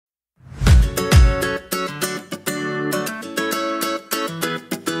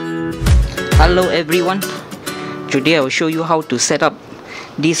Hello everyone, today I will show you how to set up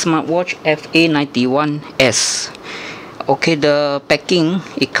this smartwatch FA91S. Okay, the packing,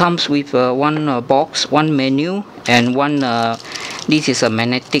 it comes with one box, one menu, and one this is a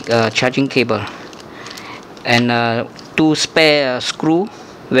magnetic charging cable, and two spare screw,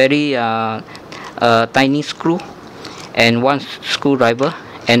 very tiny screw, and one screwdriver,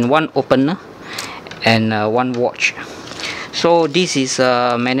 and one opener, and one watch. So this is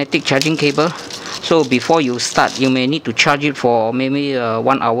a magnetic charging cable. So before you start, you may need to charge it for maybe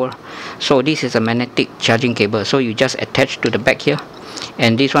 1 hour. So this is a magnetic charging cable, so you just attach to the back here,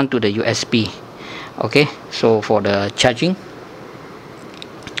 and this one to the USB. Okay, so for the charging.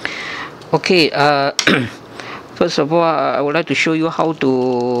 Okay, first of all, I would like to show you how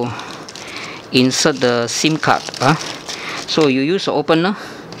to insert the SIM card. So you use the opener.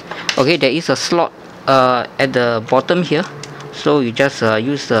 Okay, there is a slot at the bottom here, so you just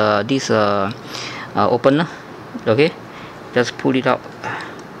use this opener. Okay, just pull it out.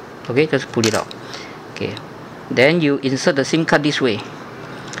 Okay, just pull it out. Okay, then you insert the SIM card this way.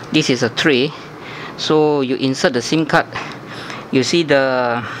 This is a tray, so you insert the SIM card. You see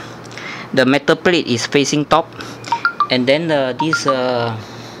the metal plate is facing top, and then this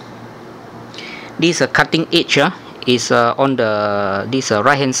cutting edge is on this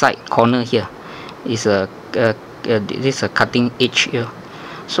right hand side corner here. Is this cutting edge here.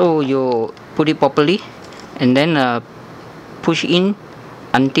 So you put it properly, and then push in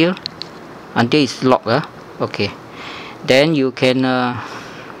until it's locked. Okay, then you can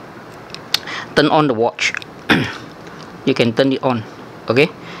turn on the watch. You can turn it on.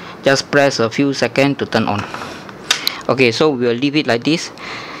 Okay, just press a few seconds to turn on. Okay, so we will leave it like this,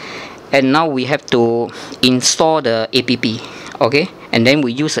 and now we have to install the app. Okay, and then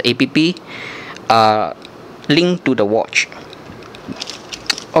we use the app link to the watch.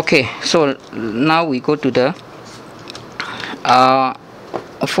 Okay, so now we go to the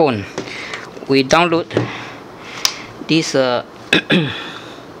phone. We download this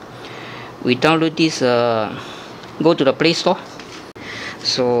we download this go to the Play Store.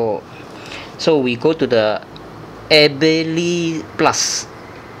 So we go to the Ability Plus,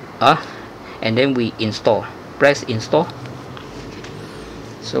 and then we install. Press install.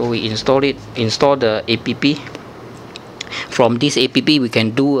 So we install the app. From this app we can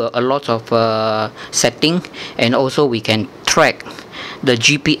do a lot of setting, and also we can track the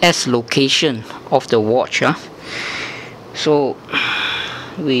GPS location of the watch. So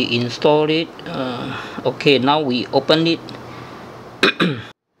we install it. Okay, now we open it.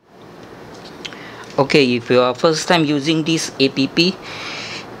 Okay, if you are first time using this app,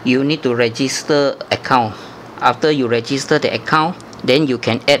 you need to register account. After you register the account, then you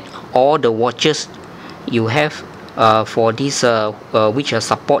can add all the watches you have for this which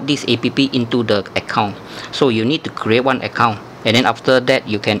support this app into the account. So you need to create one account, and then after that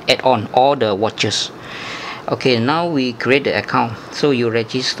you can add on all the watches. Okay, now we create the account. So you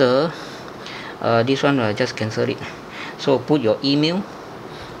register. This one just cancel it. So put your email.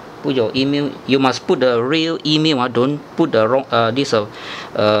 Put your email. You must put the real email. Don't put the wrong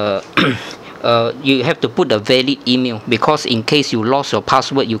you have to put the valid email, because in case you lost your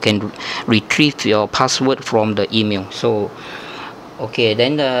password, you can retrieve your password from the email. So okay,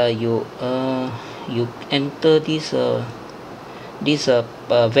 then you enter this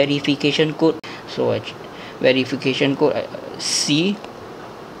verification code. So verification code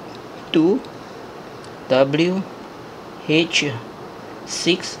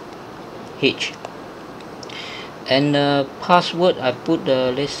C2WH6H, and password I put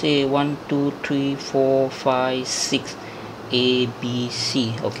let's say 1 2 3 4 5 6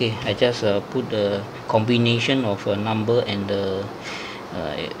 ABC. Okay, I just put the combination of a number and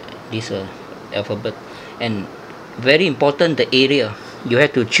this alphabet. And very important, the area, you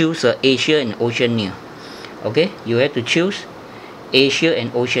have to choose Asia and Oceania. Okay, you have to choose Asia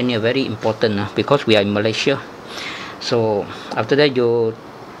and Oceania, very important because we are in Malaysia. So after that you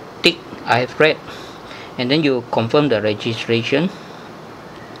tick I have read, and then you confirm the registration.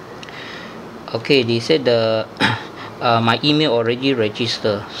 Okay, they said the my email already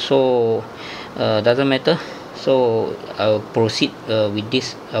registered, so doesn't matter. So I'll proceed with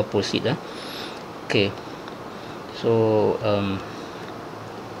this. I'll proceed. Okay, so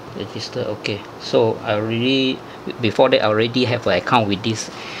register. Okay, so I already, before that I already have an account with this.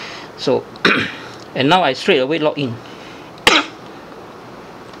 So and now I straight away log in.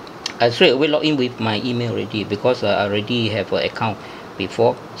 I straight away log in with my email already, because I already have an account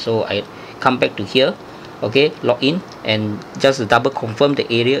before. So I come back to here. Okay, log in, and just double confirm the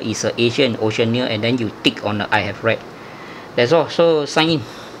area is Asia and Oceania, and then you tick on the I have read. That's all. So sign in.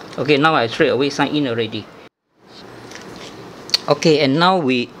 Okay, now I straight away sign in already. Okay, and now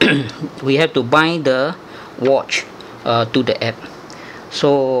we we have to bind the watch to the app.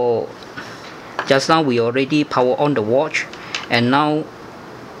 So just now we already power on the watch, and now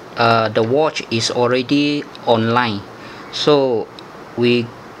the watch is already online. So we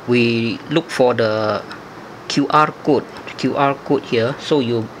look for the QR code here. So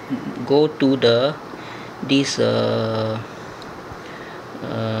you go to the this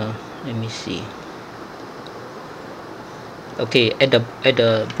let me see. Okay, at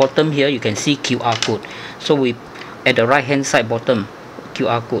the bottom here you can see QR code. So we at the right hand side bottom,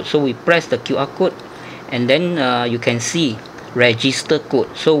 QR code. So we press the QR code, and then you can see register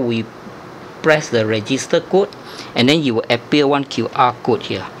code. So we press the register code, and then you will appear one QR code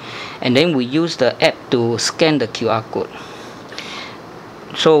here, and then we use the app to scan the QR code.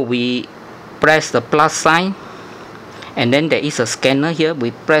 So we press the plus sign, and then there is a scanner here. We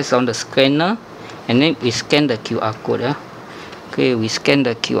press on the scanner, and then we scan the QR code. Okay, we scan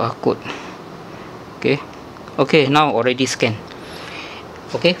the QR code. Okay, now already scanned.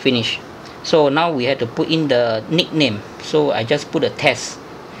 Okay, finish. So now we have to put in the nickname. So I just put a test,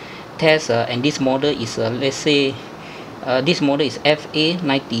 and this model is let's say this model is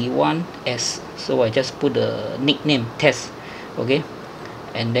FA91S. So I just put the nickname test. Okay,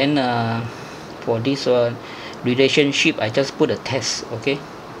 and then for this relationship, I just put a test. Okay,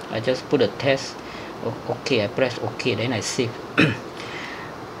 I just put a test. Okay, I press OK, then I save.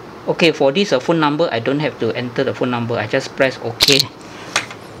 Okay, for this phone number, I don't have to enter the phone number. I just press OK.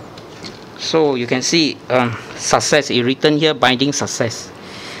 So you can see success is written here, binding success.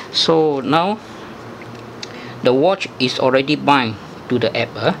 So now the watch is already bind to the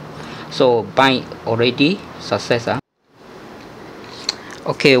app. So bind already success.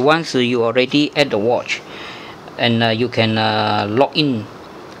 Okay, once you already add the watch, and you can log in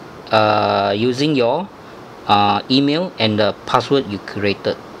using your email and the password you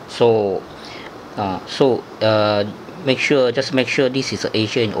created. So make sure this is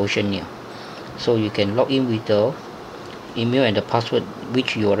Asia and Oceania. So you can log in with the email and the password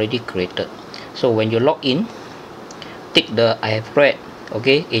which you already created. So when you log in, tick the I have read,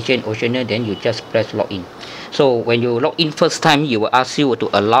 okay, Asia and Oceania, then you just press login. So when you log in first time, you will ask you to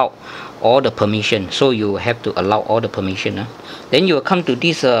allow all the permission. So you have to allow all the permission. Then you will come to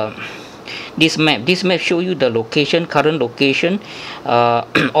this this map. This map show you the location, current location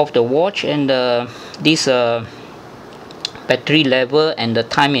of the watch, and this battery level, and the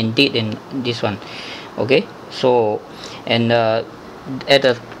time and date, and this one. Okay, so and at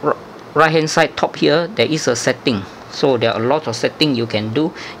the right hand side top here, there is a setting. So there are a lot of settings you can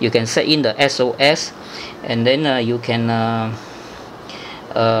do. You can set in the SOS, and then you can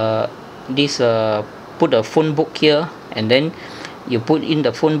put a phone book here, and then you put in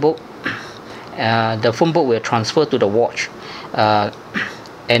the phone book. The phone book will transfer to the watch, and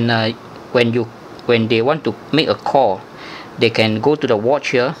when they want to make a call, they can go to the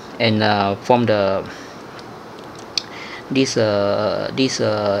watch here, and from the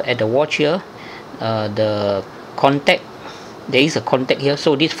at the watch here, the contact, there is a contact here.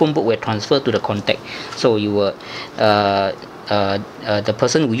 So this phone book will transfer to the contact. So you will the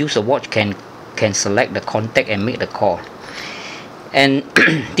person who use the watch can select the contact and make the call. And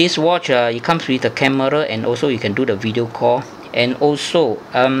this watch it comes with a camera, and also you can do the video call. And also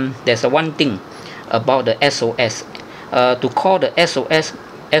there's one thing about the SOS. To call the SOS,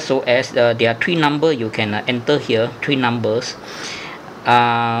 there are 3 numbers you can enter here, 3 numbers.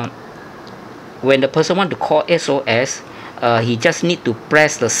 When the person want to call SOS, he just need to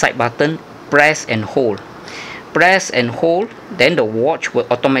press the side button, press and hold, then the watch will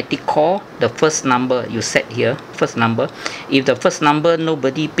automatically call the first number you set here, first number. If the first number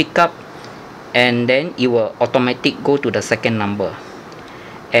nobody pick up, and then it will automatically go to the second number.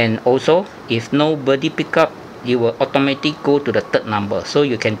 And also if nobody pick up, you will automatically go to the third number. So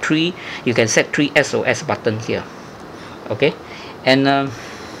you can set 3 SOS buttons here. Okay, and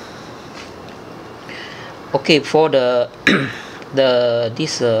okay, for the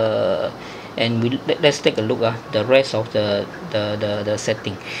and let's take a look the rest of the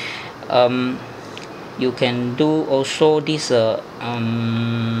setting. You can do also this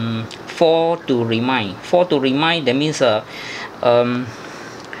for to remind. That means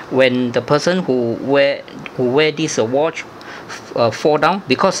when the person who wear this watch fall down,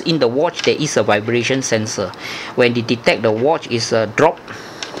 because in the watch there is a vibration sensor. When they detect the watch is drop,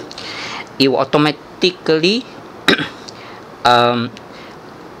 it will automatically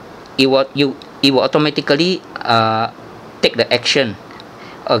it will automatically take the action.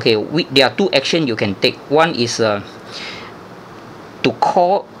 Okay, there are 2 actions you can take. One is to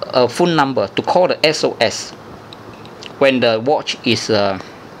call a phone number to call the SOS when the watch is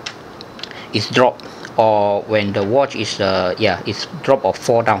dropped, or when the watch is is drop or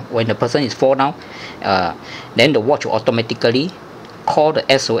fall down. When the person is fall down, then the watch will automatically call the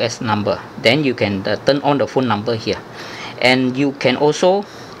SOS number. Then you can turn on the phone number here, and you can also,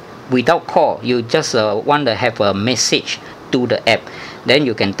 without call, you just want to have a message to the app, then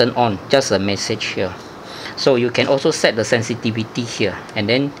you can turn on just a message here. So you can also set the sensitivity here, and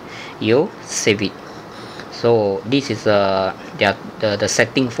then you save it. So this is the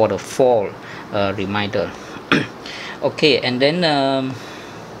setting for the fall reminder. Okay, and then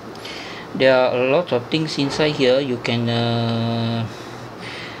there are a lot of things inside here. You can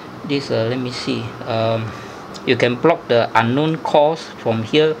let me see, you can block the unknown calls from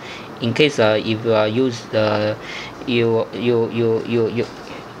here, in case if you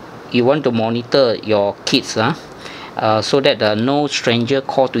you want to monitor your kids, so that no stranger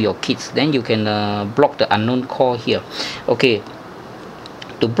call to your kids. Then you can block the unknown call here. Okay,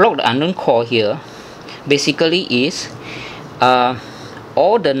 to block the unknown call here, basically is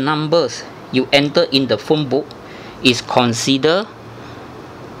all the numbers you enter in the phone book is considered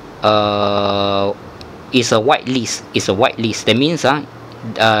is a white list. It's a white list. That means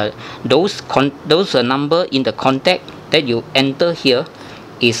those number in the contact that you enter here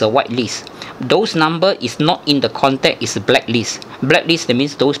is a white list. Those number is not in the contact is a blacklist. Blacklist, that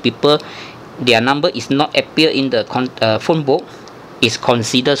means those people, their number is not appear in the phone book, is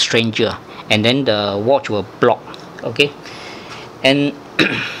considered stranger, and then the watch will block. Okay, and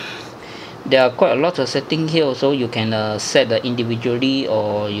there are quite a lot of settings here also. You can set the individually,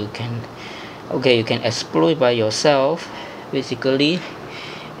 or you can you can explore it by yourself basically.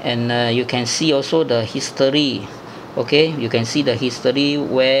 And you can see also the history. Okay, you can see the history,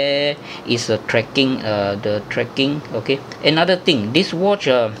 where is the tracking, okay. Another thing, this watch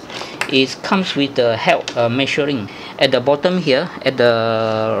comes with the health measuring. At the bottom here, at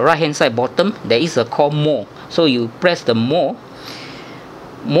the right hand side bottom, there is a call more. So you press the more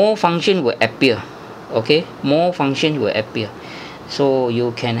function will appear. Okay, more function will appear. So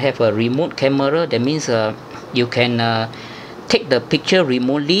you can have a remote camera. That means you can take the picture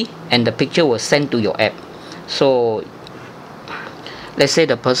remotely, and the picture will send to your app. So let's say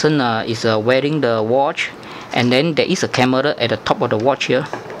the person is wearing the watch, and then there is a camera at the top of the watch here,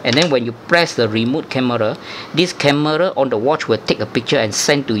 and then when you press the remote camera, this camera on the watch will take a picture and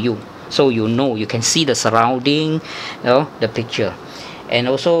send to you. So you can see the surrounding, the picture. And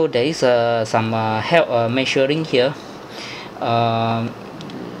also there is some health measuring here.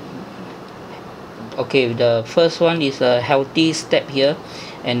 Okay, the first one is a healthy step here,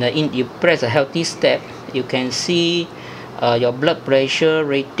 and you press a healthy step, you can see your blood pressure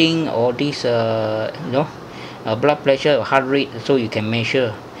rating, or this blood pressure or heart rate. So you can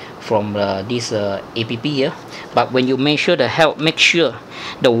measure from this app here. But when you measure the health, make sure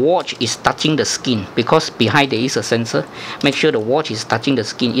the watch is touching the skin, because behind there is a sensor. Make sure the watch is touching the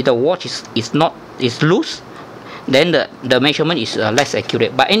skin. If the watch is loose, then the measurement is less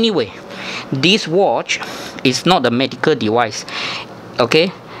accurate. But anyway, this watch is not a medical device.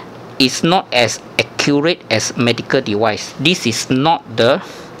 Okay, it's not as accurate as medical device. This is not the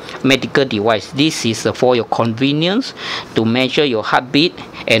medical device. This is for your convenience, to measure your heartbeat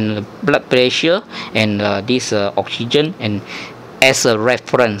and blood pressure, and this oxygen, and as a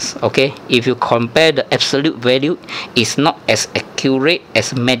reference. Okay, if you compare the absolute value, it's not as accurate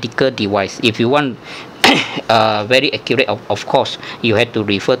as medical device. If you want very accurate, of course you have to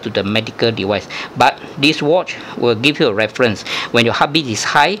refer to the medical device. But this watch will give you a reference. When your heartbeat is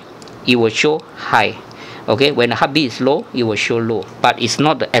high, it will show high. Okay, when the heartbeat is low, it will show low. But it's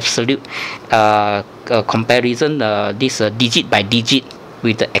not the absolute comparison, this digit by digit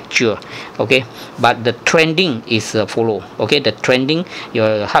with the actual. Okay, but the trending is follow. Okay, the trending,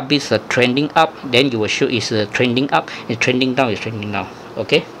 your heartbeat is trending up, then you will show is trending up, it's trending down, it's trending down.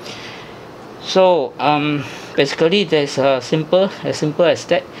 Okay, so basically there's as simple as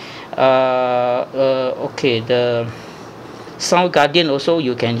that. Okay, the sound guardian also,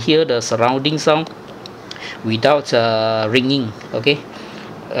 you can hear the surrounding sound without ringing. Okay,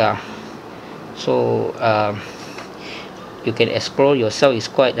 so you can explore yourself. It's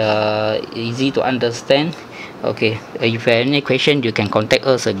quite easy to understand. Okay, if you have any question, you can contact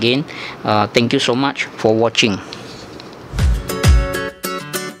us again. Thank you so much for watching.